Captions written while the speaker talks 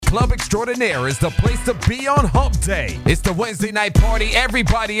Club Extraordinaire is the place to be on Hump Day. It's the Wednesday night party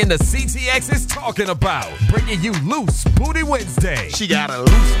everybody in the CTX is talking about. Bringing you Loose Booty Wednesday. She got a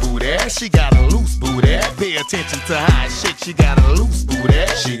loose booty, she got a loose booty. Pay attention to how I shake, she got a loose booty.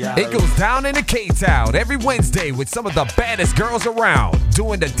 It goes down in the K-Town every Wednesday with some of the baddest girls around,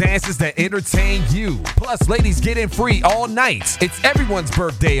 doing the dances that entertain you. Plus, ladies get in free all night. It's everyone's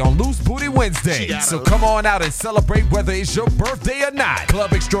birthday on Loose Booty Wednesday. So come on out and celebrate whether it's your birthday or not.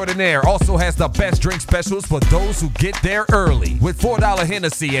 Club Extraordinaire also has the best drink specials for those who get there early, with $4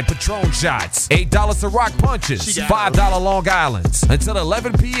 Hennessy and Patron shots, $8 Ciroc punches, $5 Long Islands until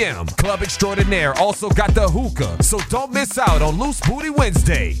 11 p.m. Club Extraordinaire also got the hookah, so don't miss out on Loose Booty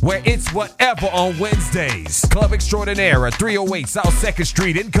Wednesday, where it's whatever on Wednesdays. Club Extraordinaire at 308 South 2nd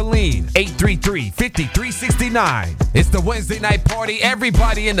Street in Killeen, 833-5369. It's the Wednesday night party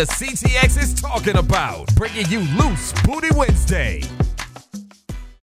everybody in the CTX is talking about. Bringing you Loose Booty Wednesday.